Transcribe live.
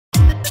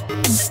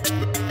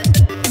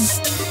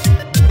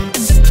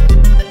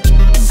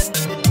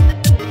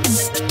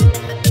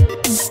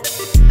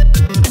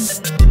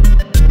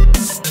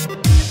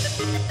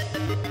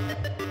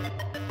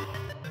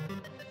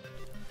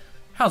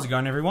How's it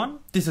going, everyone?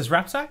 This is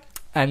Rapsack.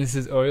 And this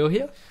is Oriel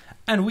here.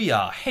 And we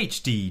are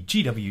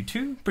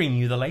HDGW2, bringing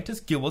you the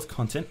latest Guild Wars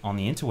content on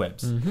the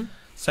interwebs.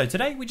 So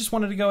today, we just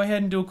wanted to go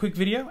ahead and do a quick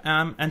video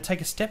and take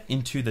a step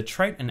into the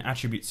trait and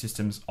attribute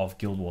systems of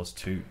Guild Wars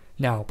 2.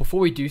 Now, before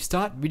we do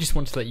start, we just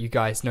want to let you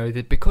guys know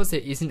that because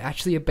there isn't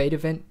actually a beta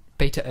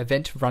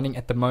event running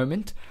at the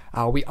moment,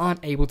 we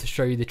aren't able to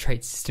show you the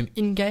trait system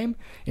in-game.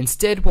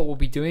 Instead, what we'll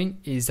be doing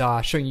is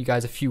showing you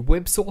guys a few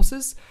web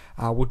sources.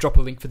 We'll drop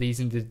a link for these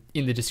in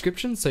the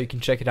description so you can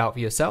check it out for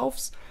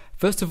yourselves.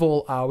 First of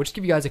all, we'll just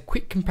give you guys a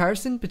quick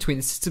comparison between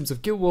the systems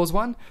of Guild Wars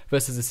 1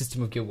 versus the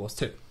system of Guild Wars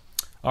 2.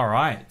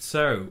 Alright,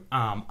 so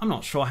I'm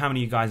not sure how many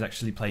of you guys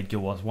actually played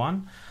Guild Wars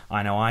 1.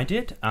 I know I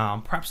did,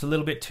 perhaps a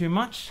little bit too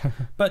much.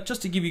 But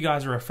just to give you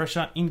guys a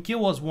refresher, in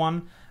Guild Wars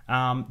 1,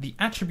 the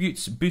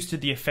attributes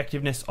boosted the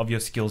effectiveness of your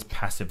skills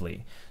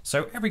passively.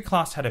 So every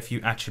class had a few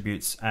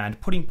attributes,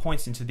 and putting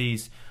points into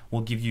these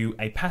will give you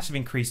a passive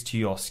increase to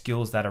your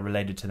skills that are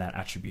related to that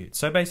attribute.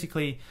 So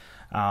basically,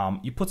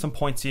 you put some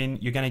points in,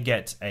 you're going to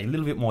get a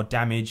little bit more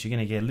damage, you're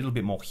going to get a little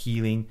bit more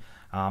healing,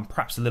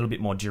 perhaps a little bit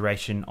more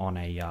duration on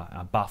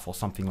a buff or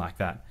something like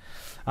that.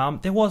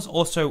 There was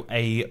also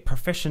a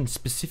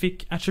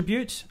profession-specific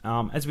attribute,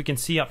 as we can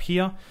see up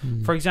here.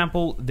 For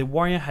example, the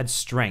warrior had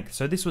strength,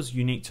 so this was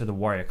unique to the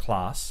warrior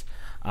class.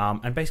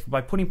 And basically,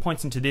 by putting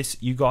points into this,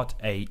 you got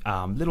a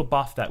little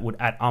buff that would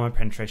add armor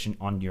penetration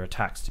on your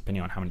attacks,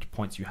 depending on how many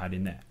points you had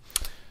in there.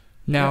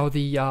 Now,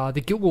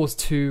 the Guild Wars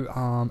 2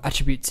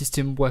 attribute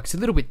system works a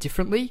little bit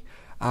differently.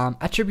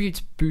 Attributes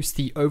boost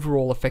the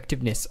overall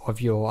effectiveness of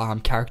your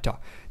character.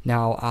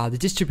 Now, the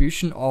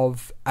distribution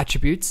of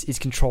attributes is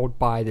controlled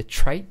by the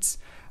traits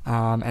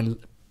and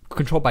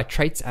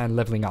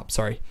leveling up.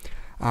 Sorry.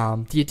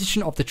 The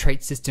addition of the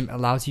trait system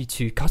allows you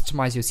to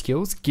customize your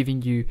skills,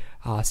 giving you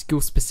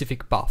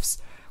skill-specific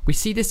buffs. We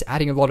see this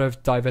adding a lot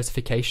of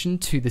diversification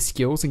to the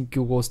skills in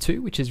Guild Wars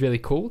 2, which is really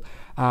cool.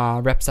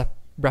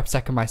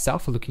 Rapsack and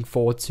myself are looking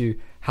forward to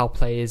how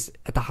players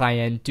at the high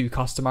end do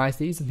customize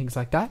these and things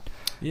like that.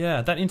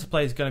 Yeah, that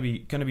interplay is going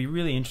to be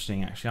really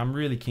interesting. Actually, I'm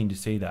really keen to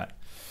see that.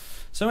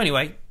 So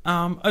anyway,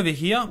 over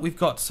here we've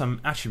got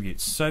some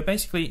attributes. So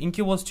basically, in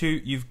Guild Wars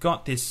 2, you've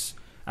got this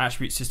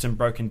attribute system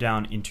broken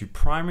down into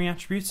primary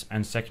attributes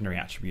and secondary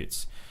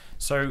attributes.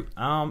 So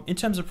in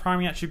terms of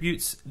primary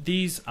attributes,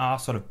 these are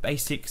sort of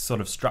basic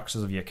sort of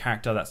structures of your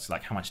character. That's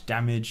like how much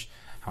damage,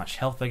 how much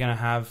health they're going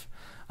to have.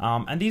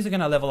 And these are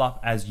going to level up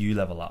as you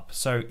level up.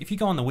 So if you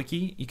go on the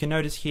wiki, you can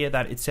notice here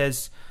that it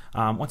says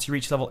once you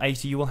reach level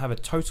 80, you will have a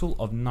total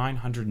of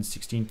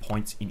 916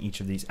 points in each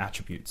of these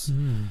attributes.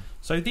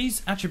 So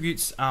these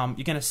attributes, you're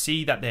going to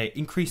see that they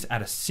increase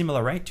at a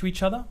similar rate to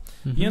each other.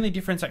 The only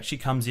difference actually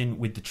comes in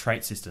with the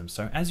trait system.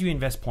 So as you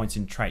invest points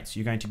in traits,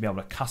 you're going to be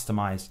able to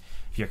customize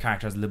if your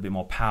character has a little bit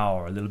more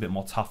power or a little bit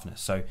more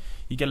toughness. So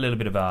you get a little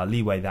bit of a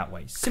leeway that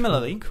way.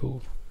 Similarly,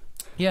 cool.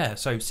 Yeah,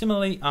 so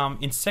similarly,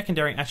 in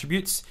secondary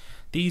attributes,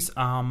 these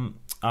are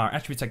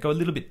attributes that go a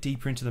little bit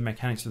deeper into the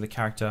mechanics of the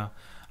character.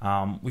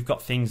 We've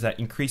got things that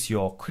increase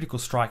your critical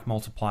strike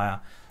multiplier,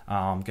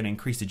 going to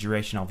increase the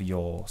duration of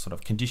your sort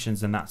of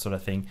conditions and that sort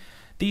of thing.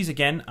 These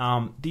again,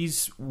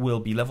 these will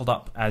be leveled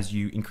up as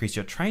you increase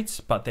your traits,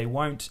 but they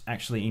won't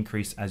actually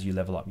increase as you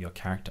level up your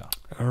character.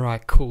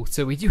 Alright, cool.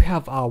 So we do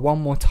have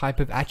one more type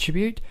of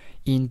attribute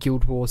in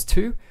Guild Wars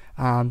 2.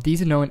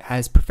 These are known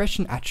as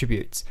profession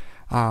attributes.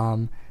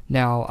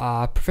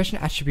 Now, profession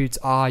attributes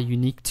are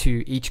unique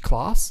to each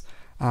class.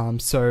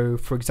 So,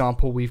 for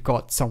example, we've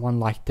got someone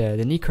like the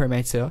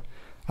Necromancer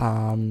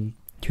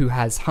who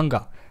has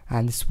hunger,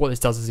 and what this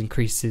does is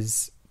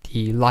increases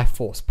the life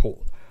force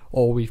pool.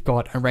 Or we've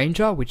got a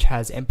Ranger which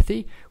has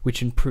empathy,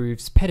 which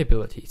improves pet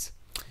abilities,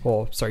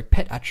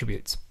 pet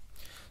attributes.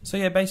 So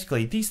yeah,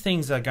 basically these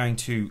things are going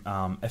to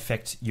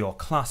affect your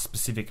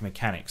class-specific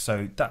mechanics.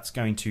 So that's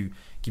going to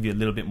give you a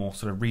little bit more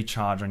sort of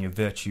recharge on your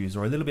virtues,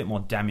 or a little bit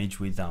more damage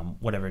with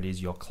whatever it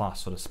is your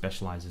class sort of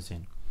specializes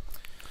in.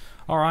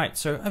 All right,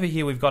 so over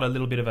here we've got a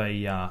little bit of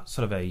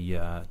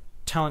a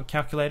talent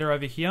calculator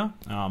over here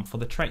for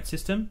the trait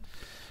system.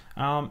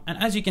 And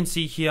as you can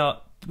see here,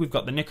 we've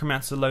got the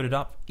Necromancer loaded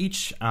up.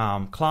 Each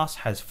class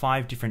has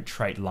 5 different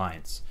trait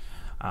lines,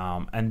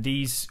 and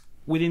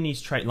within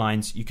these trait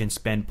lines you can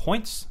spend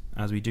points,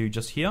 as we do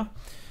just here.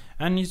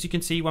 And as you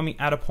can see, when we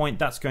add a point,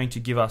 that's going to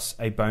give us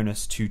a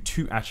bonus to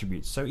 2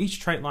 attributes. So each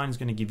trait line is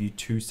going to give you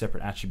 2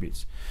 separate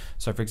attributes.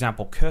 So for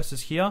example,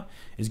 Curses here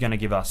is going to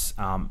give us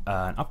an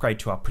upgrade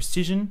to our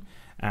precision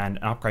and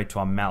an upgrade to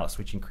our malice,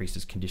 which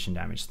increases condition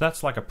damage. So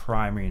that's like a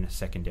primary and a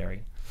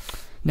secondary.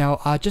 Now,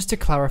 just to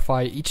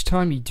clarify, each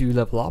time you do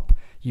level up,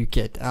 you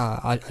get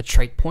a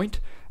trait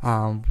point.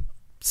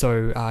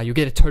 So you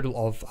get a total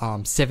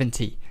of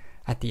 70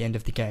 at the end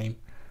of the game.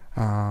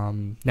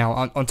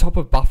 Now, on top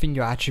of buffing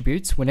your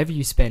attributes, whenever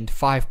you spend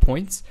 5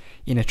 points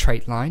in a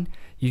trait line,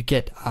 you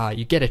get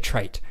a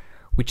trait,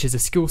 which is a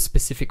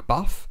skill-specific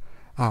buff.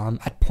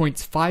 At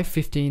points 5,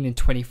 15, and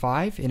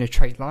 25 in a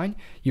trait line,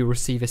 you'll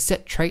receive a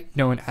set trait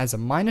known as a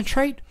minor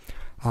trait.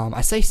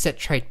 I say set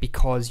trait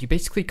because you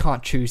basically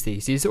can't choose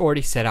these. These are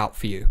already set out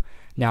for you.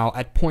 Now,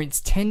 at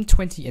points 10,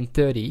 20, and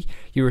 30,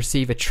 you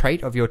receive a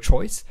trait of your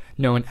choice,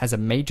 known as a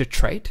major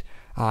trait.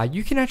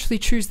 You can actually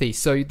choose these.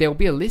 So there'll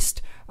be a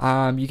list.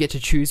 You get to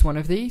choose one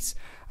of these.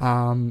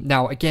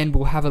 Now, again,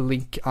 we'll have a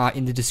link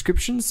in the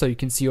description so you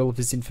can see all of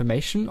this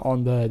information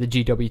on the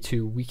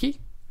GW2 wiki.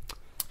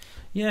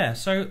 Yeah,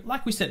 so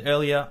like we said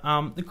earlier,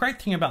 the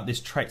great thing about this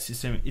trait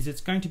system is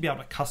it's going to be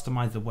able to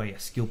customize the way a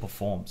skill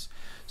performs.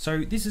 So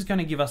this is going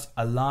to give us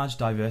a large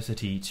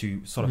diversity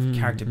to sort of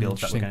character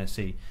builds that we're going to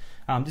see.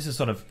 This is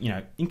sort of,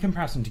 in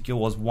comparison to Guild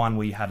Wars 1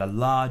 where you had a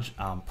large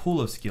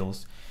pool of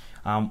skills,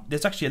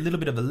 there's actually a little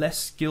bit of a less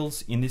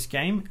skills in this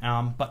game,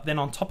 but then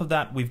on top of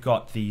that we've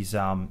got these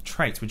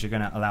traits which are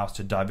going to allow us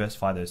to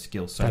diversify those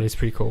skills. So that is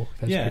pretty cool.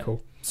 That's pretty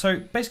cool. So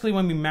basically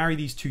when we marry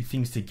these two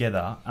things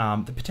together,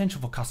 the potential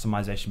for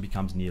customization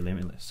becomes near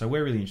limitless. So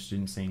we're really interested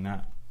in seeing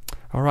that.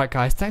 Alright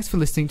guys, thanks for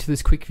listening to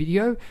this quick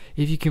video.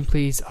 If you can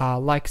please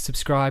like,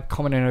 subscribe,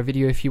 comment on our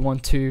video if you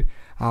want to.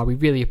 We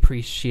really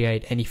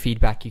appreciate any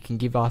feedback you can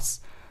give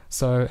us.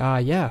 So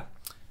yeah.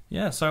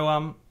 Yeah,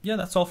 so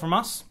that's all from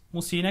us.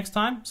 We'll see you next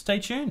time. Stay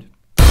tuned.